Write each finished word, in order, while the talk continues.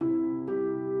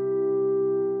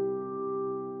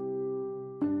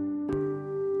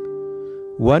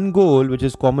One goal which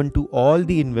is common to all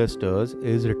the investors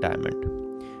is retirement.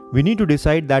 We need to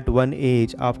decide that one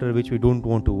age after which we don't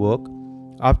want to work,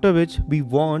 after which we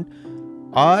want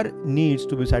our needs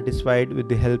to be satisfied with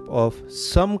the help of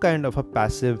some kind of a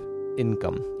passive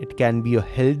income. It can be a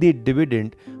healthy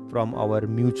dividend from our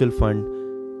mutual fund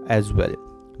as well,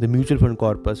 the mutual fund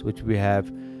corpus which we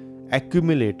have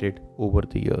accumulated over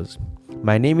the years.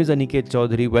 My name is Aniket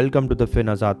Chaudhary. Welcome to the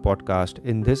FinAzad podcast.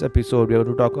 In this episode, we are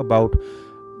going to talk about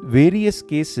various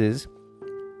cases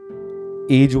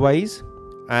age-wise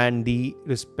and the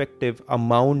respective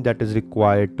amount that is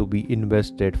required to be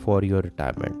invested for your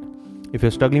retirement. If you're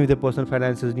struggling with your personal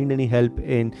finances, need any help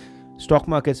in stock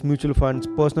markets, mutual funds,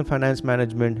 personal finance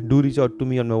management, do reach out to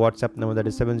me on my WhatsApp number, that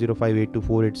is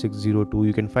 70582486602.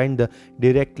 You can find the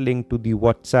direct link to the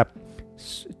WhatsApp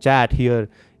chat here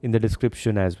in the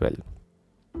description as well.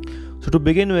 So to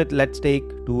begin with, let's take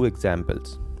two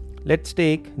examples. Let's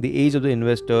take the age of the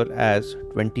investor as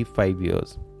 25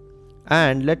 years.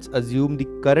 And let's assume the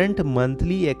current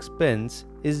monthly expense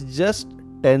is just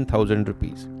 10,000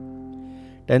 rupees.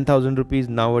 10,000 rupees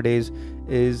nowadays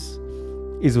is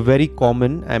very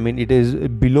common. I mean, it is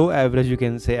below average, you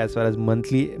can say, as far as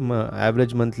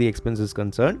average monthly expense is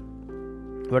concerned.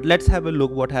 But let's have a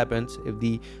look what happens if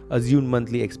the assumed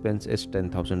monthly expense is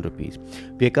 10,000 rupees.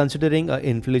 We are considering an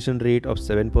inflation rate of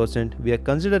 7%. We are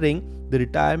considering the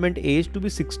retirement age to be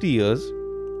 60 years.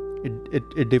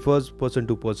 It differs person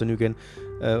to person. You can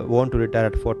want to retire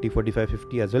at 40, 45,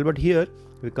 50 as well. But here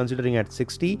we're considering at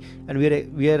 60, and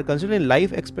we are considering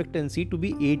life expectancy to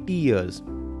be 80 years.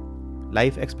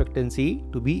 Life expectancy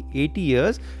to be 80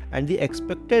 years and the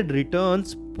expected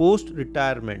returns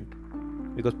post-retirement.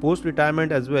 Because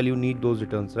post-retirement as well, you need those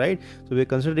returns, right? So we're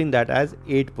considering that as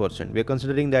 8%. We're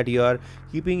considering that you are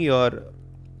keeping your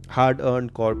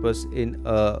hard-earned corpus in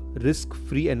a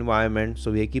risk-free environment.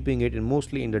 So we are keeping it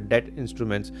mostly in the debt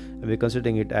instruments, and we're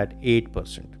considering it at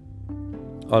 8%.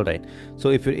 All right. So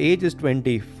if your age is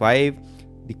 25,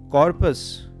 the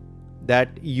corpus that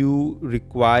you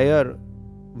require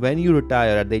when you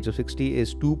retire at the age of 60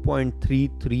 is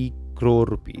 2.33 crore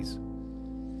rupees.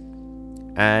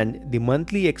 And the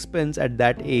monthly expense at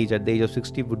that age, at the age of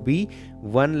 60, would be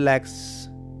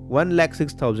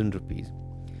 1,06,000 rupees.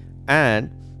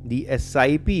 And the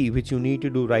SIP which you need to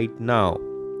do right now,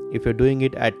 if you're doing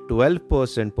it at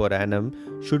 12% per annum,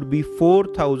 should be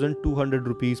 4,200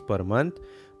 rupees per month.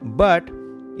 But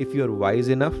if you're wise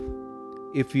enough,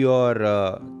 if your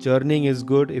churning is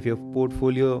good, if your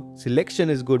portfolio selection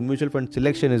is good, mutual fund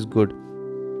selection is good,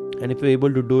 and if you're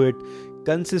able to do it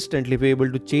consistently, if you're able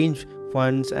to change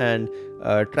funds and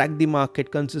track the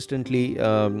market consistently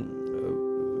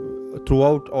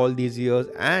throughout all these years,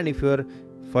 and if your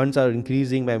funds are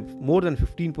increasing by more than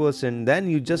 15%, then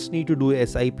you just need to do a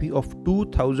SIP of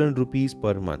 2,000 rupees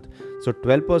per month. So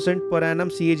 12% per annum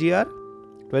CAGR,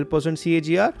 12%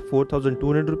 CAGR,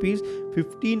 4,200 rupees,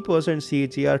 15%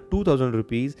 CAGR, 2,000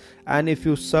 rupees. And if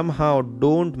you somehow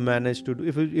don't manage to do,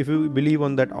 if you believe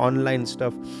on that online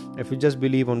stuff, if you just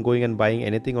believe on going and buying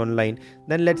anything online,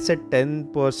 then let's say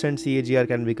 10% CAGR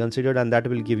can be considered, and that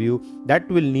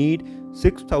will need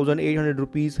 6,800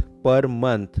 rupees per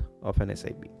month of an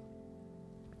SIP.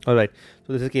 All right.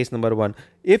 So this is case number one.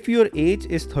 If your age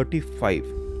is 35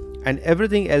 and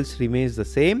everything else remains the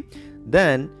same,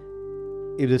 then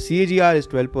if the CAGR is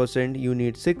 12%, you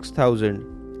need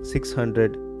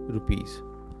 6,600 rupees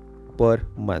per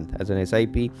month as an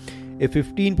SIP. If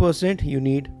 15%, you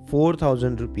need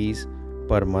 4,000 rupees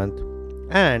per month.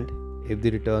 And if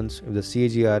the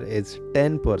CAGR is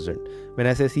 10%. When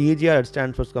I say CAGR, it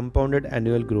stands for compounded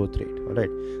annual growth rate. Alright.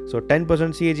 So 10%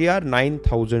 CAGR,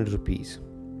 9,000 rupees.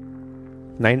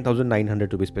 9,900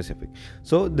 to be specific.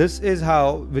 So this is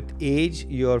how with age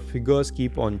your figures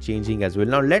keep on changing as well.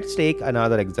 Now let's take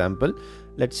another example.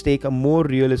 Let's take a more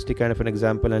realistic kind of an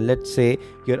example, and let's say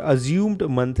your assumed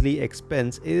monthly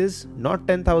expense is not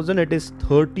 10,000, it is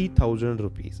 30,000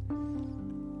 rupees.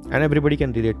 And everybody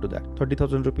can relate to that.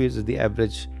 30,000 rupees is the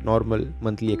average normal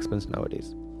monthly expense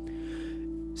nowadays,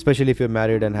 especially if you're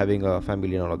married and having a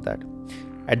family and all of that.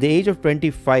 At the age of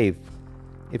 25,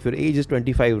 if your age is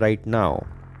 25 right now,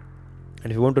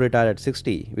 and if you want to retire at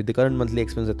 60 with the current monthly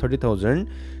expense at 30,000,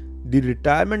 the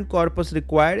retirement corpus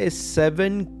required is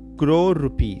 7 crore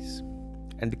rupees.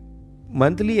 And the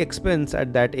monthly expense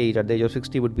at that age, at the age of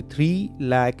 60, would be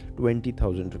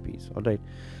 3,20,000 rupees. All right.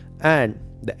 And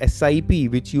the SIP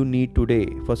which you need today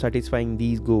for satisfying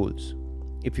these goals,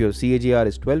 if your CAGR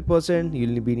is 12%,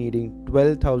 you'll be needing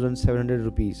 12,700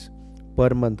 rupees per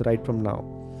month right from now.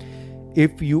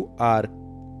 If you are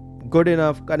good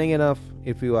enough, cunning enough,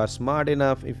 if you are smart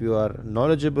enough, if you are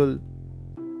knowledgeable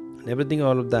and everything,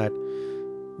 all of that,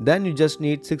 then you just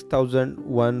need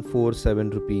 6,147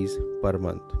 rupees per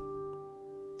month.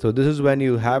 So this is when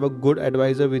you have a good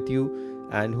advisor with you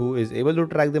and who is able to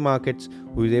track the markets,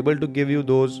 who is able to give you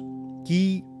those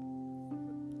key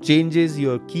changes,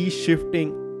 your key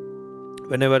shifting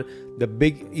whenever the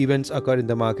big events occur in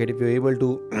the market. If you're able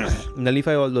to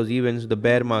nullify all those events, the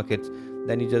bear markets,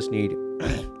 then you just need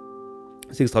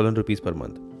 6,000 rupees per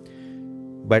month.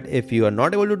 But if you are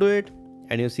not able to do it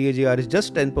and your CAGR is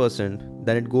just 10%,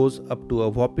 then it goes up to a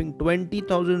whopping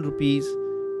 20,000 rupees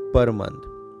per month.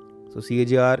 So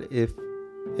CAGR, if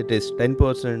it is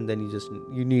 10%, then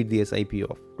you need the SIP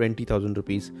of 20,000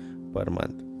 rupees per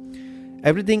month.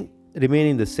 Everything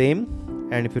remaining the same.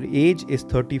 And if your age is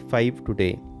 35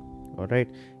 today, all right,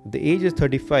 if the age is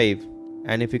 35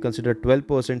 and if you consider 12%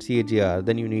 CAGR,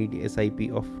 then you need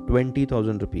SIP of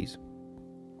 20,000 rupees.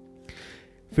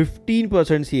 15%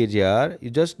 CAGR, you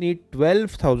just need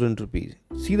 12,000 rupees.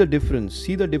 See the difference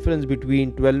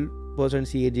between 12%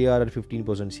 CAGR and 15%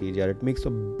 CAGR. It makes a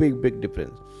big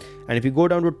difference. And if you go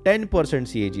down to 10%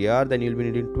 CAGR, then you'll be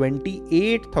needing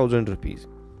 28,000 rupees.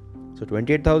 So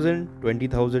 28,000,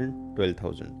 20,000,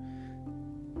 12,000.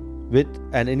 With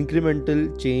an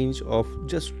incremental change of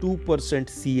just 2%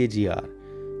 CAGR.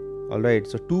 Alright,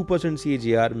 so 2%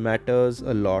 CAGR matters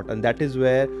a lot, and that is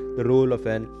where the role of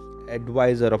an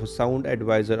advisor, of a sound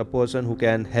advisor, a person who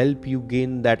can help you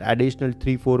gain that additional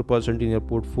 3-4% in your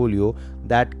portfolio,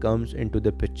 that comes into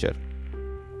the picture.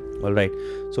 Alright,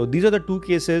 so these are the two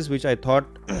cases which I thought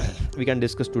we can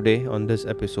discuss today on this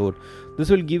episode. This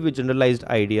will give a generalized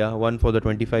idea, one for the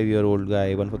 25-year-old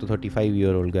guy, one for the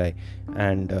 35-year-old guy,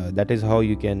 and that is how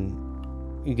you can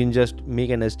just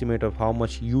make an estimate of how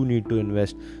much you need to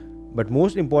invest. But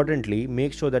most importantly,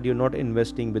 make sure that you're not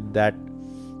investing with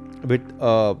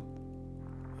a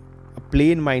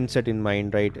plain mindset in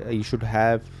mind, right? You should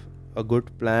have a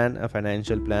good plan, a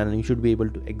financial plan, and you should be able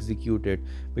to execute it,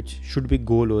 which should be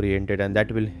goal oriented, and that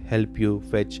will help you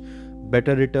fetch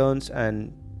better returns,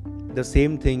 and the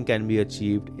same thing can be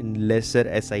achieved in lesser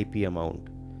SIP amount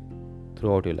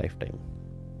throughout your lifetime.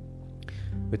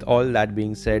 With all that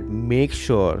being said, make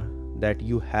sure that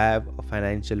you have a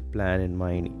financial plan in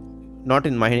mind. Not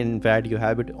in mind, in fact, you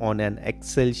have it on an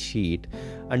Excel sheet.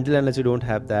 Until unless you don't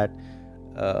have that,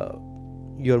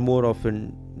 you're more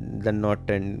often than not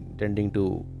tending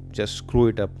to just screw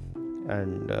it up,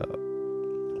 and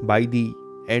by the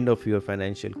end of your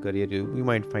financial career, you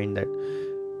might find that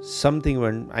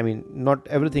not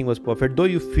everything was perfect, though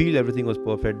you feel everything was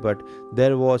perfect, but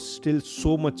there was still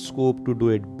so much scope to do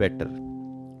it better,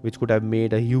 which could have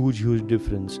made a huge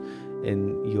difference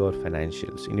in your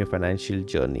financials, in your financial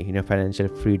journey, in your financial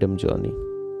freedom journey.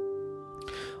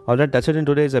 Alright, that's it in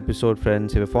today's episode,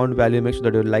 friends. If you found value, make sure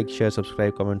that you like, share,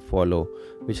 subscribe, comment, follow,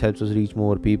 which helps us reach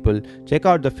more people. Check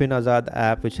out the FinAzad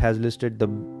app, which has listed the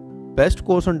best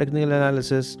course on technical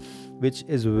analysis, which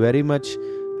is very much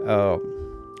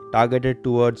targeted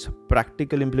towards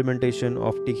practical implementation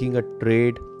of taking a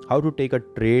trade, how to take a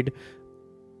trade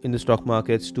in the stock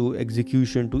markets, to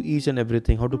execution, to each and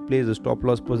everything, how to place the stop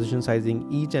loss, position sizing,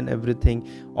 each and everything.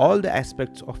 All the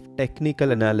aspects of technical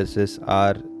analysis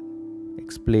are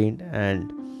explained,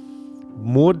 and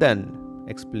more than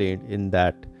explained, in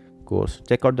that course.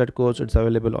 Check out that course. It's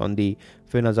available on the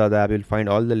FinAzad app. You'll find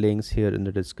all the links here in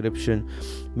the description.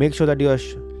 Make sure that you are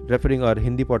referring our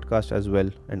Hindi podcast as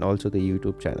well, and also the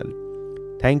YouTube channel.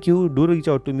 Thank you. Do reach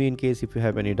out to me in case if you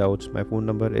have any doubts. My phone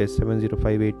number is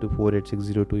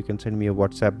 7058248602. You can send me a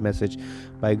WhatsApp message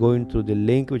by going through the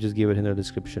link which is given in the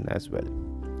description as well.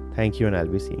 Thank you, and I'll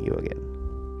be seeing you again.